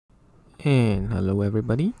And hello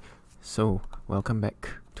everybody, so welcome back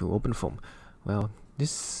to OpenFOAM. Well,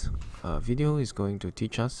 this video is going to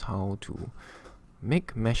teach us how to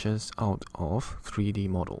make meshes out of 3D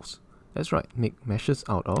models. That's right, make meshes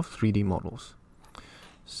out of 3D models.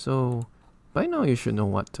 So by now you should know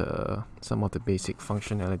what some of the basic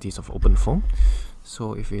functionalities of OpenFOAM.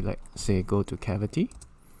 So if we say go to Cavity,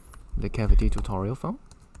 the Cavity tutorial file,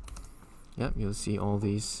 yep, you'll see all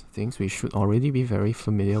these things. We should already be very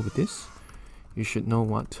familiar with this. You should know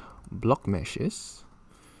what block mesh is.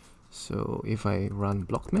 So if I run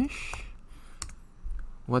block mesh,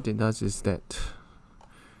 what it does is that,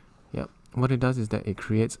 it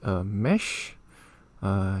creates a mesh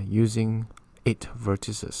using 8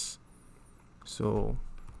 vertices. So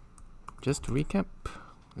just to recap,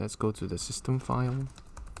 let's go to the system file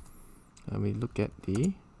and we look at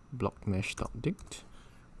the blockmesh.dict.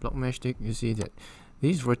 Blockmesh.dict, you see that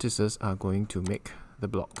these vertices are going to make the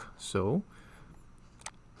block. So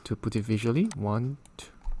to put it visually, 1,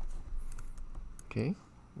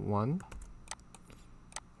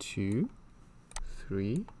 2,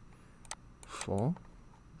 3, 4.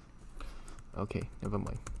 Okay, never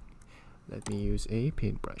mind. Let me use a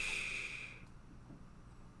paintbrush.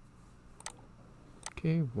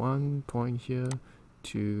 Okay, 1 point here,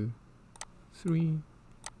 2, 3,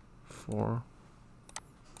 4,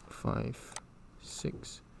 5,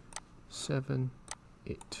 6, 7,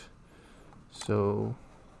 8. So,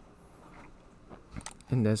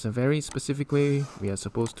 and there's a very specific way we are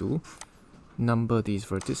supposed to number these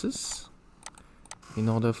vertices in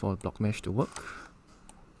order for block mesh to work.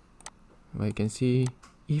 Well, you can see,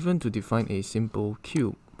 even to define a simple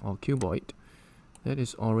cube or cuboid, that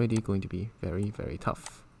is already going to be very, very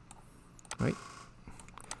tough, right?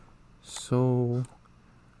 So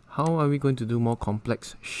how are we going to do more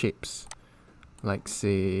complex shapes, like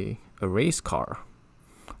say a race car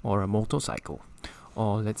or a motorcycle,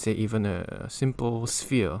 or let's say even a simple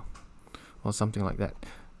sphere or something like that?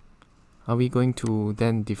 Are we going to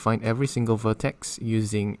then define every single vertex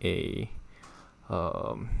using a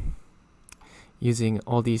using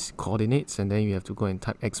all these coordinates, and then you have to go and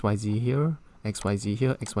type XYZ here, XYZ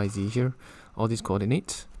here, XYZ here, all these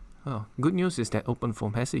coordinates? Good news is that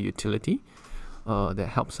OpenFOAM has a utility that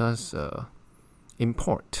helps us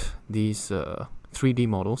import these 3D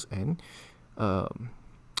models and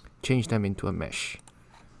change them into a mesh.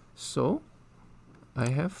 So I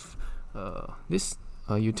have this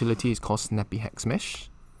utility is called snappyHexMesh.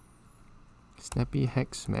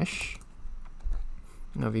 snappyHexMesh.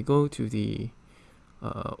 Now we go to the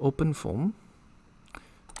OpenFOAM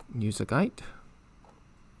user guide.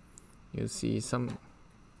 You see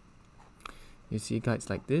guides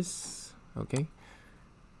like this. Okay,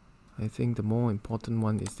 I think the more important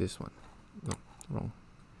one is this one. No, wrong.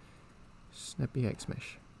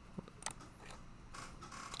 snappyHexMesh.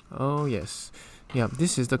 Oh yes, yeah,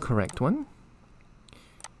 this is the correct one.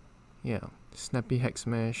 Yeah,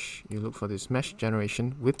 snappyHexMesh. You look for this mesh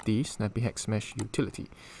generation with the snappyHexMesh utility.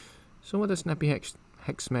 So what does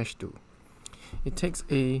snappyHexMesh do? It takes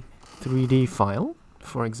a 3D file.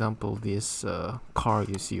 For example, this car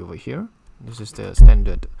you see over here. This is the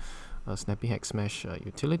standard snappyHexMesh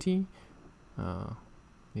utility.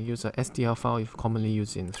 They use a STL file commonly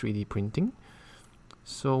used in 3D printing.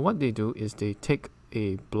 So what they do is they take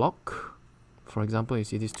a block. For example, you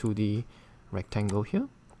see this 2D rectangle here,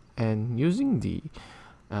 and using the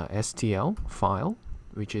STL file,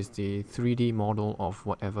 which is the 3D model of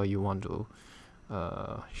whatever you want to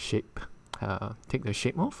shape, take the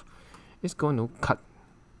shape of, it's going to cut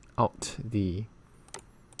out the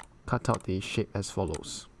shape as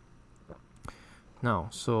follows. Now,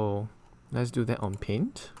 so let's do that on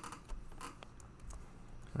Paint,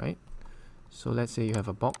 right? So let's say you have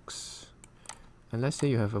a box, and let's say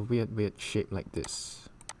you have a weird shape like this.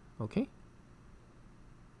 Okay,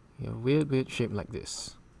 you have a weird shape like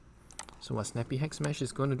this. So what snappyHexMesh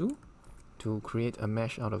is going to do to create a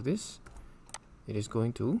mesh out of this, it is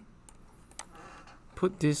going to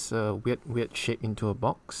put this weird shape into a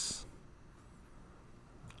box.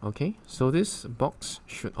 Okay, so this box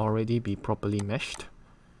should already be properly meshed.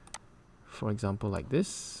 For example, like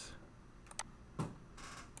this.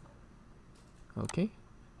 Okay,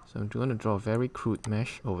 so I'm going to draw a very crude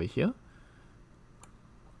mesh over here.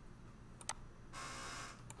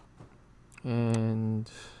 And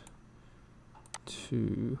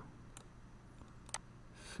 2,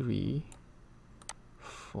 3,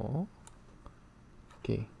 4.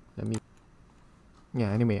 Okay,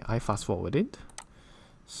 anyway, I fast forwarded.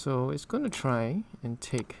 So it's going to try and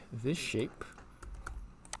take this shape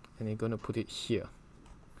and it's going to put it here.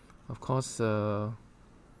 Of course,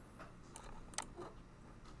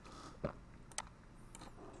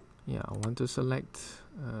 Yeah, I want to select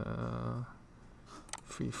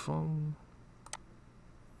freeform.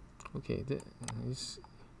 Okay,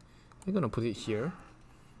 we're gonna put it here.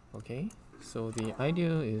 Okay, so the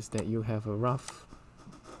idea is that you have a rough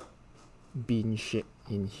bean shape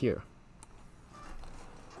in here.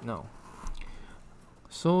 Now,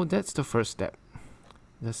 so that's the first step.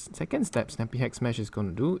 The second step snappyHexMesh is going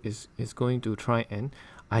to do is going to try and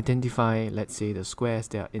identify, let's say, the squares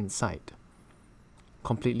that are inside,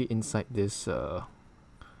 completely inside this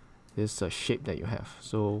shape that you have.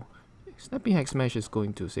 So snappyHexMesh is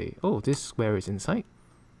going to say, oh, this square is inside,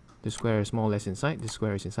 this square is more or less inside, this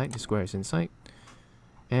square is inside, this square is inside.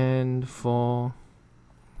 And for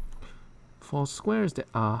squares that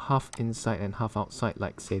are half inside and half outside,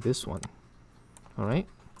 like say this one, all right,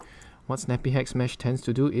 what snappyHexMesh tends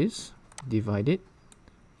to do is divide it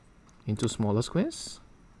into smaller squares.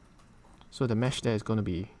 So the mesh there is going to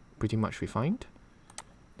be pretty much refined.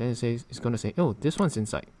 Then it's going to say, oh, this one's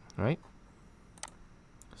inside, right?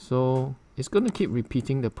 So it's going to keep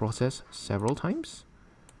repeating the process several times.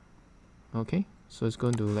 Okay, so it's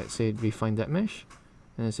going to, let's say, refine that mesh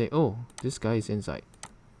and then say, oh, this guy is inside.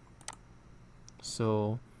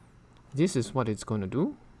 So this is what it's going to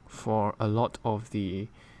do for a lot of the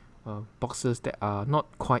boxes that are not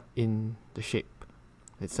quite in the shape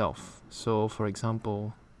itself. So for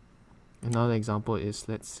example, another example is,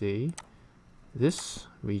 let's say, this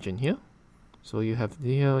region here. So you have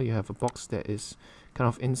here, you have a box that is kind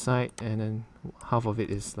of inside and then half of it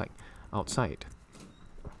is like outside.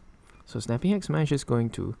 So snappyHexMesh is going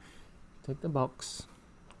to take the box.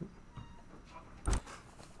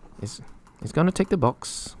 It's going to take the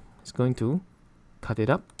box. It's going to cut it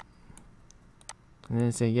up and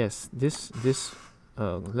then say, yes, this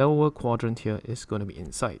lower quadrant here is going to be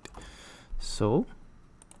inside. So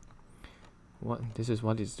this is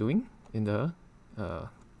what it's doing in the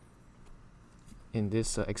in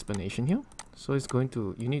this explanation here. So it's going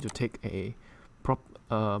to, you need to take a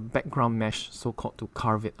background mesh, so-called, to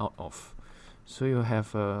carve it out of. So you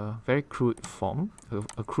have a very crude form,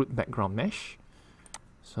 a crude background mesh.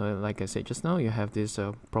 So like I said just now, you have this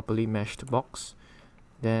properly meshed box.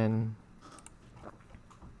 Then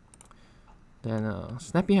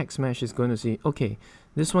snappyHexMesh is going to see, okay,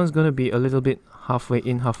 this one's going to be a little bit halfway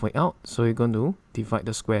in, halfway out. So you're going to divide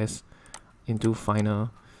the squares into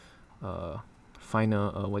finer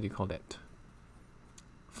what do you call that?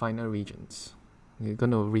 Finer regions. You're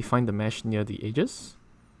going to refine the mesh near the edges.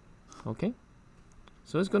 Okay,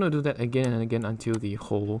 so it's going to do that again and again until the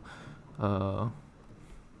whole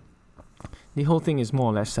thing is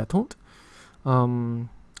more or less settled.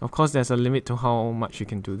 Of course, there's a limit to how much you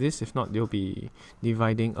can do this. If not, you'll be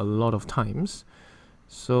dividing a lot of times.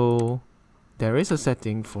 So there is a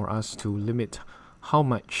setting for us to limit how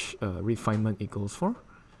much refinement it goes for.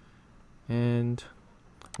 And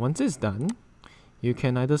once it's done, you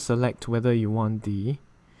can either select whether you want the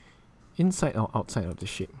inside or outside of the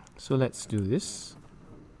shape. So let's do this.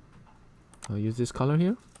 I'll use this color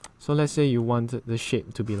here. So let's say you want the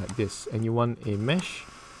shape to be like this, and you want a mesh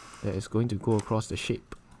that is going to go across the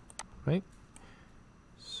shape, right?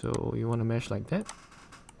 So you want a mesh like that.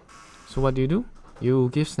 So what do? You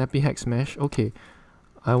give snappyHexMesh, okay,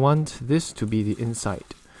 I want this to be the inside.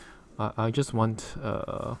 I just want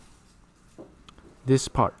this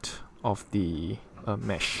part of the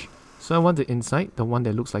mesh. So I want the inside, the one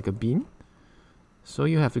that looks like a bean. So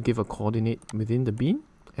you have to give a coordinate within the bean,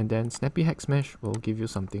 and then snappyHexMesh will give you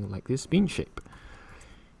something like this bean shape.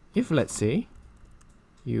 If, let's say,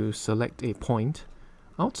 you select a point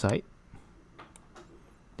outside,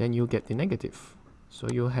 then you'll get the negative. So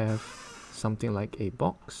you'll have something like a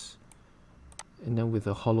box, and then with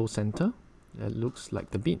a hollow center that looks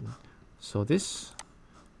like the bean. So this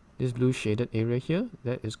blue shaded area here,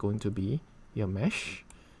 that is going to be your mesh,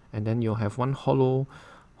 and then you'll have one hollow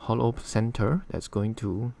center that's going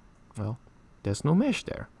to, well, there's no mesh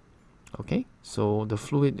there. Okay, so the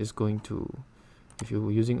fluid is going to, if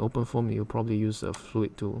you're using OpenFOAM, you'll probably use a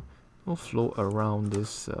fluid to flow around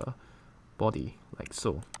this body like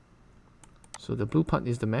so. So the blue part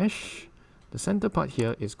is the mesh. The center part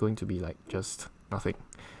here is going to be like just nothing.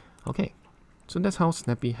 Okay, so that's how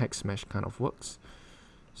snappyHexMesh kind of works.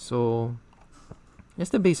 So that's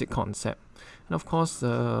the basic concept. And of course,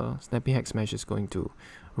 snappyHexMesh is going to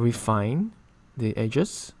refine the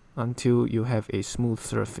edges until you have a smooth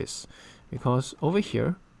surface. Because over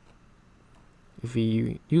here, if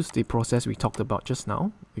we use the process we talked about just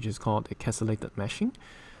now, which is called a castellated meshing,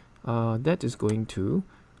 that is going to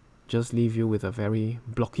just leave you with a very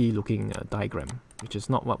blocky looking diagram, which is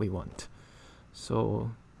not what we want.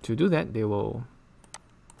 So to do that, they will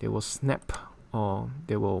snap or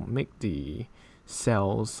they will make the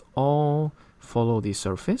cells all follow the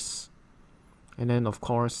surface, and then of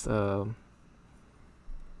course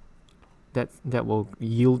that will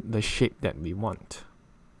yield the shape that we want.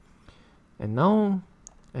 And now,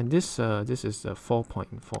 this is the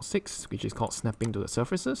 4.46, which is called snapping to the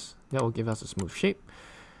surfaces. That will give us a smooth shape.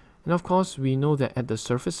 And of course, we know that at the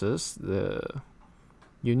surfaces,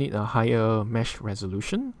 you need a higher mesh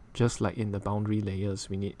resolution, just like in the boundary layers.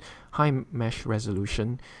 We need high mesh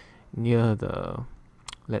resolution near the,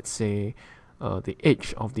 let's say, the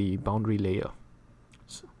edge of the boundary layer.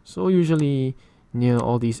 So usually near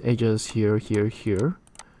all these edges here,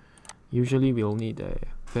 usually we'll need a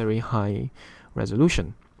very high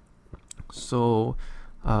resolution. So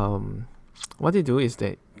what they do is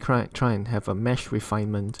they try and have a mesh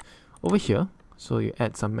refinement over here. So you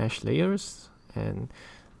add some mesh layers, and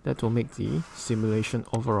that will make the simulation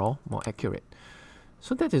overall more accurate.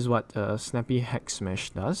 So that is what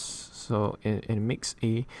snappyHexMesh does. So it makes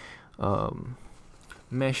a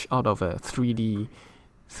mesh out of a 3D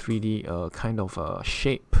kind of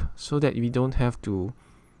shape, so that we don't have to,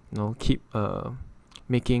 keep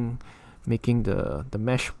making the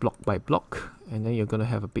mesh block by block, and then you're gonna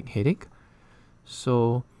have a big headache.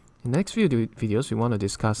 So in the next few videos, we want to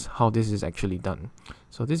discuss how this is actually done.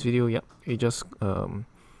 So this video, we just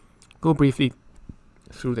go briefly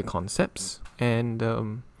through the concepts, and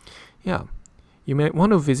you may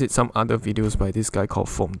want to visit some other videos by this guy called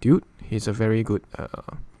FOAMdude. He's a very good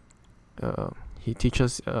he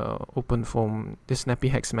teaches OpenFOAM, this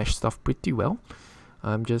snappyHexMesh stuff pretty well.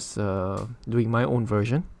 I'm just doing my own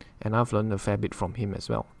version, and I've learned a fair bit from him as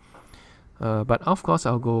well. But of course,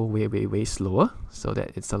 I'll go way slower, so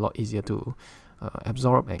that it's a lot easier to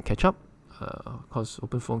absorb and catch up, because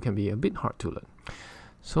OpenFOAM can be a bit hard to learn.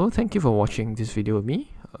 So thank you for watching this video with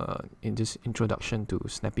me in this introduction to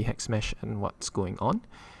snappyHexMesh and what's going on.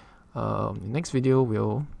 In the next video,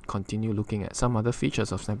 we'll continue looking at some other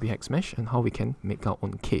features of snappyHexMesh and how we can make our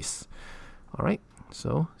own case. Alright,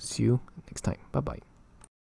 so see you next time. Bye bye.